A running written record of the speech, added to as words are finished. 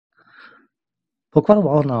For quite a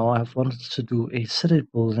while now, I've wanted to do a city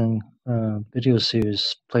building video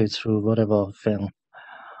series playthrough, whatever thing.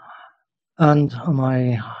 And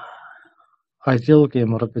my ideal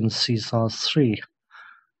game would have been Caesar 3,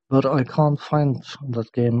 but I can't find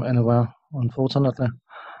that game anywhere, unfortunately.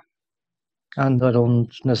 And I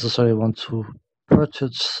don't necessarily want to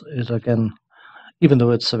purchase it again, even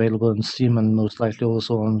though it's available in Steam and most likely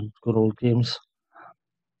also on good old games.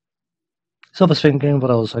 So I was thinking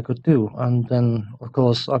what else I could do, and then, of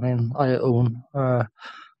course, I mean, I own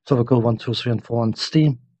Tropico 1, 2, 3, and 4 on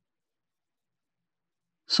Steam.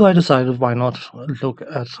 So I decided why not look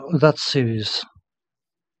at that series.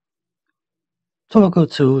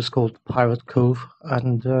 Tropico 2 is called Pirate Cove,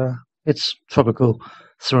 and it's tropical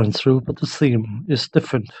through and through, but the theme is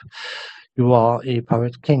different. You are a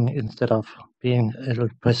pirate king instead of being El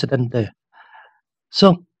Presidente.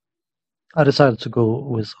 So I decided to go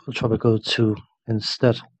with Tropico 2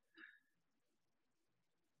 instead.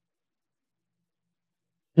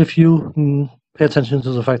 If you pay attention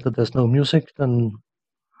to the fact that there's no music, then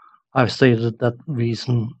I've stated that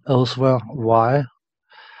reason elsewhere why.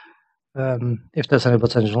 If there's any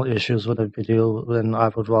potential issues with a video, then I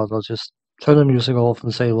would rather just turn the music off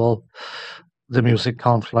and say, well, the music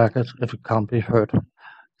can't flag it if it can't be heard.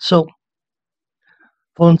 So,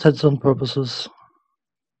 for all intents and purposes,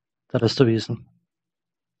 that is the reason.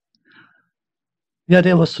 The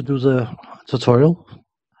idea was to do the tutorial,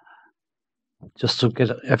 just to get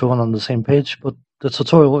everyone on the same page, but the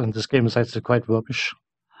tutorial in this game is actually quite rubbish.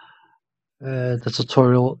 The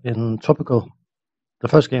tutorial in Tropico, the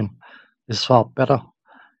first game, is far better.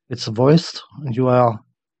 It's voiced, and you are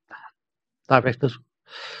directed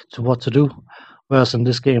to what to do, whereas in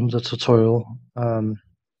this game the tutorial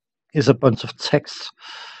is a bunch of text,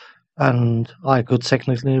 and I could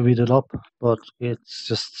technically read it up, but it's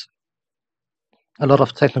just a lot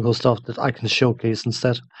of technical stuff that I can showcase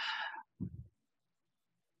instead.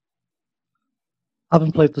 I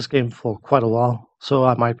haven't played this game for quite a while, so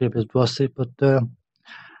I might be a bit rusty, but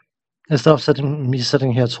instead of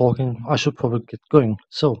sitting here talking, I should probably get going.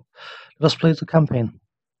 So let's play the campaign.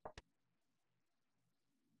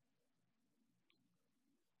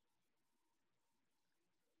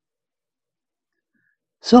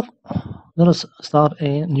 So let us start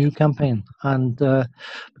a new campaign, and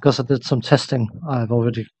because I did some testing, I've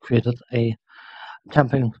already created a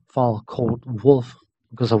campaign file called Wolf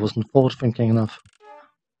because I wasn't forward thinking enough,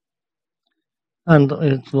 and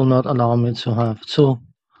it will not allow me to have two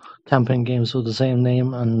campaign games with the same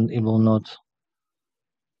name, and it will not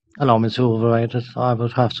allow me to overwrite it. I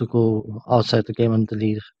would have to go outside the game and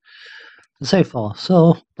delete the save file.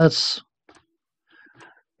 So let's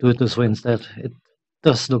do it this way instead. It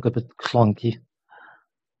does look a bit clunky.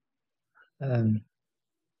 The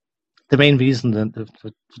main reason that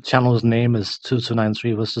the channel's name is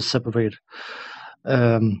 2293 was to separate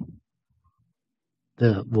the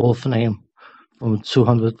Wolf name from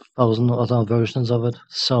 200,000 other versions of it.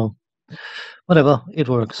 So whatever, it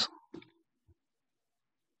works.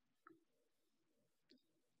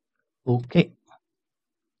 Okay.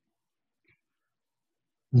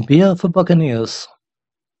 Beer for Buccaneers.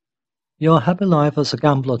 Your happy life as a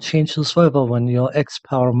gambler changes forever when your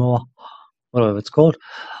ex-paramour, whatever it's called,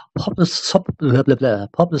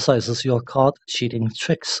 publicizes your card cheating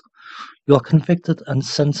tricks. You are convicted and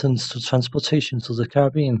sentenced to transportation to the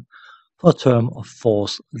Caribbean for a term of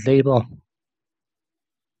forced labor.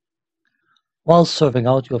 While serving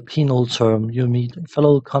out your penal term, you meet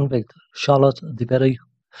fellow convict Charlotte DeBerry.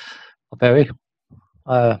 Berry.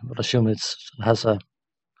 I would assume it has a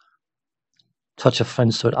touch of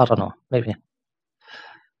French to it. I don't know. Maybe.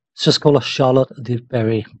 Let's just call her Charlotte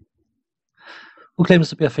DeBerry, who claims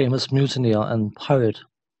to be a famous mutineer and pirate.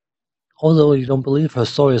 Although you don't believe her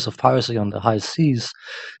stories of piracy on the high seas,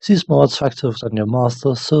 she's more attractive than your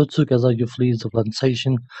master, so together you flee the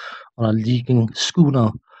plantation on a leaking schooner,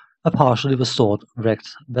 a partially restored wrecked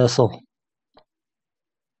vessel.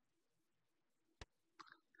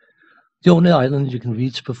 The only island you can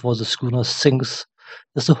reach before the schooner sinks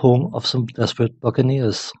is the home of some desperate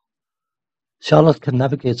buccaneers. Charlotte can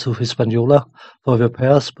navigate to Hispaniola for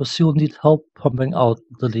repairs, but she will need help pumping out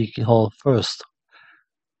the leaky hull first.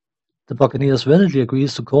 The Buccaneers readily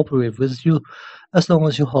agrees to cooperate with you as long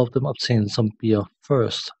as you help them obtain some beer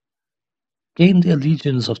first. Gain the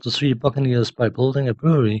allegiance of the three Buccaneers by building a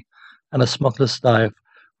brewery and a smuggler's dive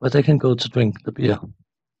where they can go to drink the beer.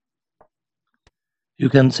 You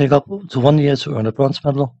can take up to 1 year to earn a bronze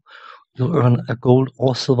medal. You'll earn a gold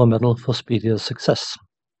or silver medal for speedier success.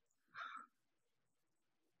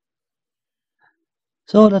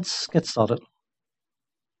 So let's get started.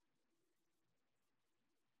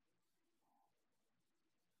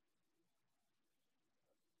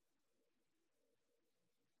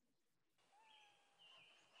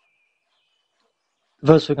 The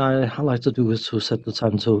first thing I like to do is to set the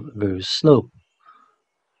time to very slow.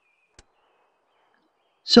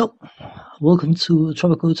 So, welcome to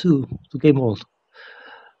Tropico 2, the game world.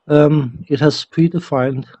 It has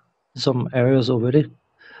predefined some areas already.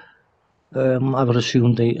 I would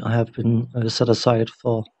assume they have been set aside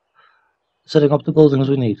for setting up the buildings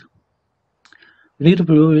we need. We need a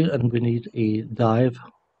brewery and we need a dive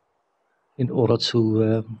in order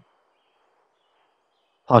to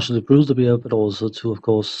partially brew the beer, but also to, of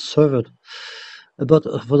course, serve it. But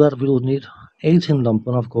for that, we will need 18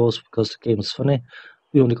 lumber, of course, because the game is funny.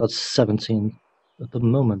 We only got 17 at the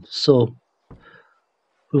moment. So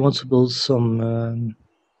we want to build some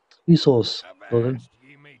resource building.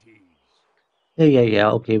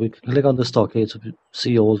 Yeah. Okay, we can click on the stockade to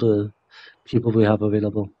see all the people we have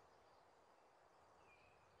available.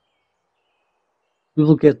 We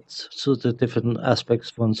will get to the different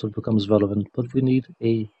aspects once it becomes relevant, but we need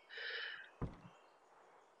a,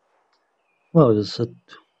 well, it's a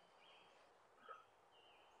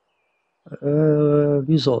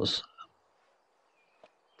resource.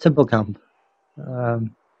 Temple camp. That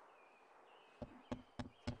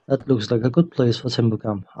looks like a good place for timber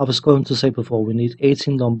camp. I was going to say before, we need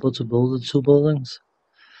 18 lumber to build the 2 buildings,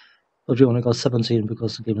 but we only got 17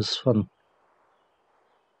 because the game is fun.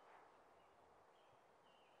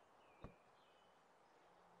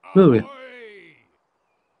 Brewery.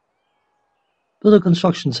 Build a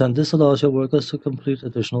construction tent. This allows your workers to complete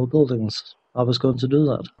additional buildings. I was going to do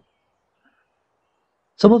that.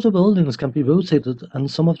 Some of the buildings can be rotated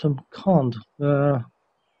and some of them can't,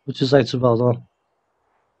 which is actually rather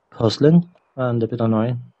puzzling and a bit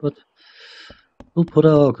annoying, but we'll put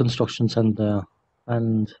our construction tent there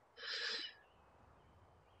and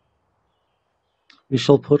we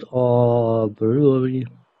shall put our brewery,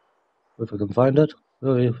 if I can find it,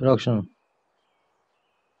 brewery production.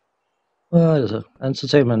 Where is it?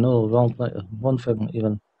 Entertainment, no, wrong place, one thing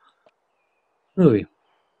even. Brewery.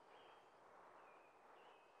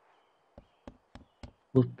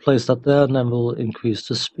 We'll place that there and then we'll increase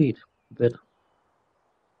the speed a bit.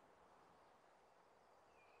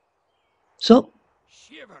 So,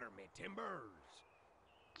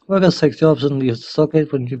 workers take jobs and leave the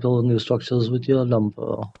stockade when you build new structures with your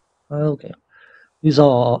lumber. Okay. These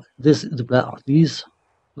are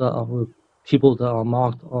people that are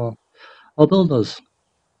marked are builders.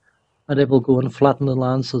 And they will go and flatten the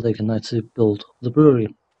land so they can actually build the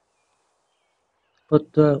brewery. But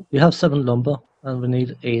we have 7 lumber and we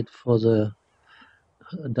need 8 for the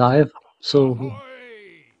dive, so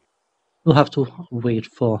we'll have to wait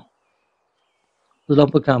for the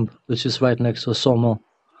lumber camp, which is right next to a sawmill.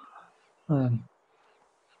 We'll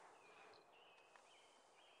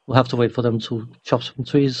have to wait for them to chop some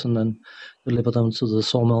trees and then deliver them to the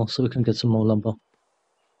sawmill so we can get some more lumber.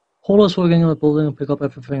 Haulers working on a building pick up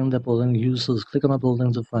everything the building uses. Click on a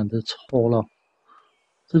building to find its hauler.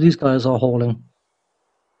 So these guys are hauling.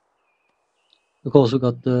 Of course, we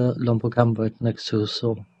got the lumber camp right next to,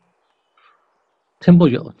 so timber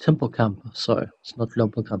camp. Sorry, it's not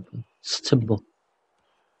lumber camp. It's timber.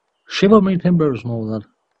 Shiver me timbers and all that.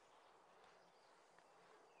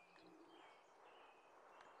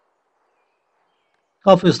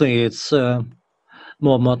 Obviously, it's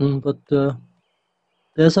more modern, but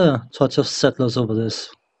there's a touch of settlers over this.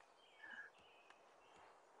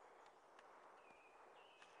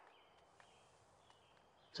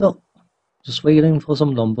 So, just waiting for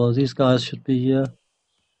some lumber. These guys should be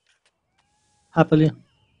happily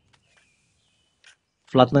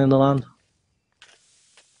flattening the land.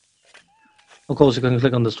 Of course, you can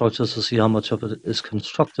click on the structures to see how much of it is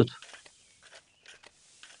constructed.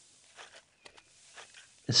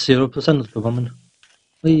 It's 0% at the moment.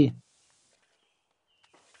 The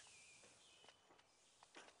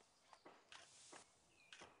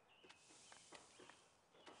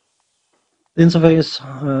interface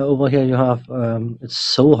over here you have, it's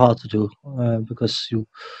so hard to do because you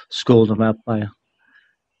scroll the map by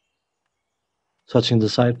touching the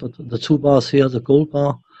side, but the 2 bars here, the gold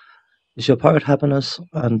bar is your pirate happiness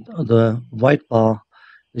and the white bar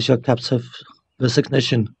is your captive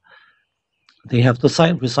resignation. They have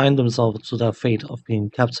resigned themselves to their fate of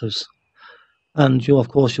being captives. And you, of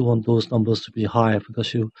course, you want those numbers to be high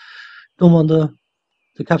because you don't want the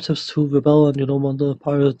captives to rebel and you don't want the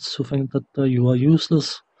pirates to think that you are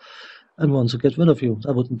useless and want to get rid of you.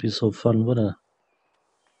 That wouldn't be so fun, would it?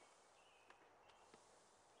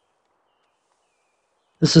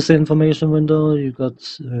 This is the information window. You got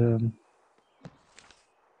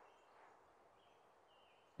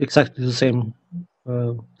exactly the same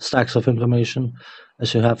stacks of information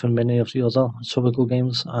as you have in many of the other Tropico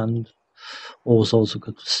games and all sorts of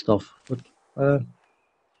good stuff. But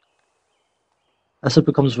As it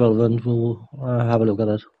becomes relevant, we'll have a look at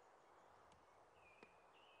it.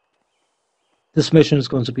 This mission is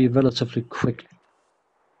going to be relatively quick.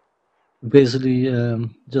 We basically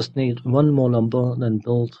just need one more lumber, then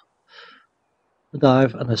build a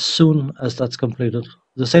dive, and as soon as that's completed,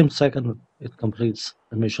 the same second it completes,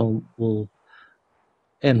 the mission will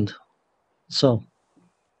end. So,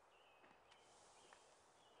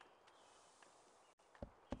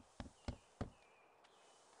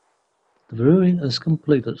 the brewery is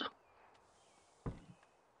completed.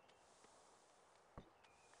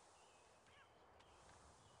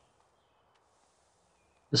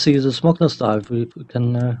 You see the smuggler's dive, we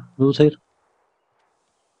can rotate.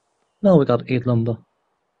 Now we got 8 lumber.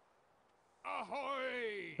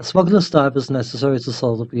 Ahoy! A smuggler's dive is necessary to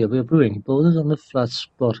sell the beer we are brewing. Build it on a flat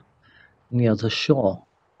spot near the shore.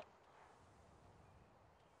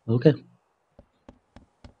 Okay.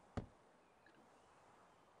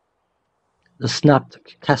 The snapped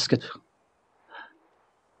casket.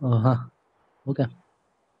 Uh-huh. Okay.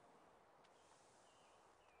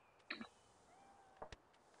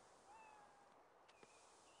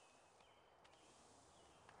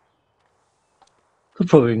 Could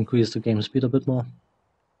probably increase the game speed a bit more.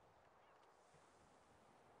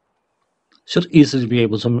 Should easily be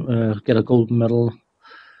able to get a gold medal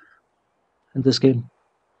in this game.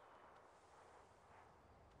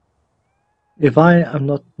 If I am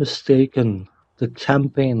not mistaken, the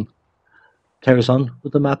campaign carries on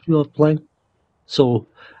with the map you are playing. So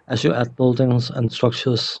as you add buildings and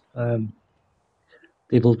structures,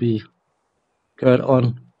 they will be carried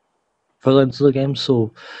on further into the game.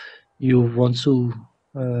 So you want to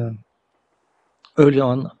early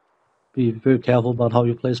on be very careful about how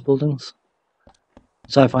you place buildings,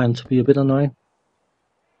 which I find to be a bit annoying.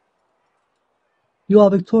 You are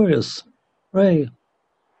victorious! Hooray!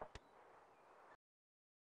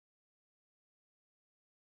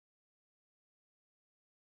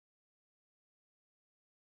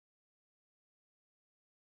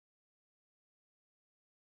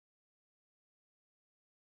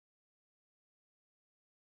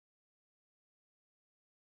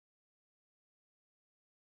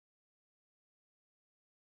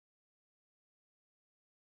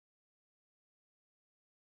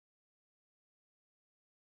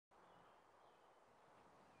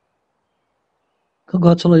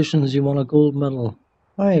 Congratulations, you won a gold medal.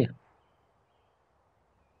 Hi.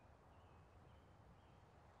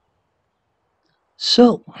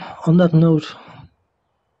 So, on that note,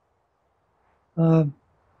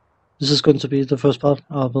 this is going to be the first part.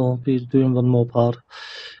 I will be doing one more part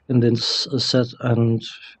in this set, and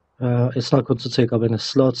it's not going to take up any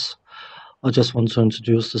slots. I just want to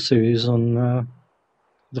introduce the series on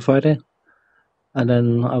the Friday, and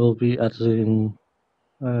then I will be adding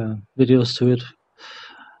videos to it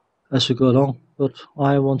as we go along. But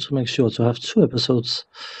I want to make sure to have 2 episodes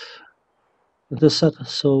in this set,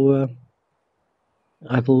 so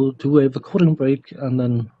I will do a recording break, and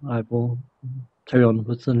then I will carry on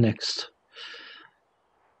with the next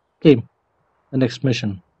game, the next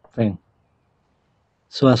mission thing.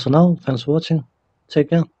 So as for now, thanks for watching.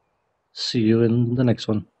 Take care. See you in the next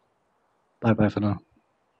one. Bye bye for now.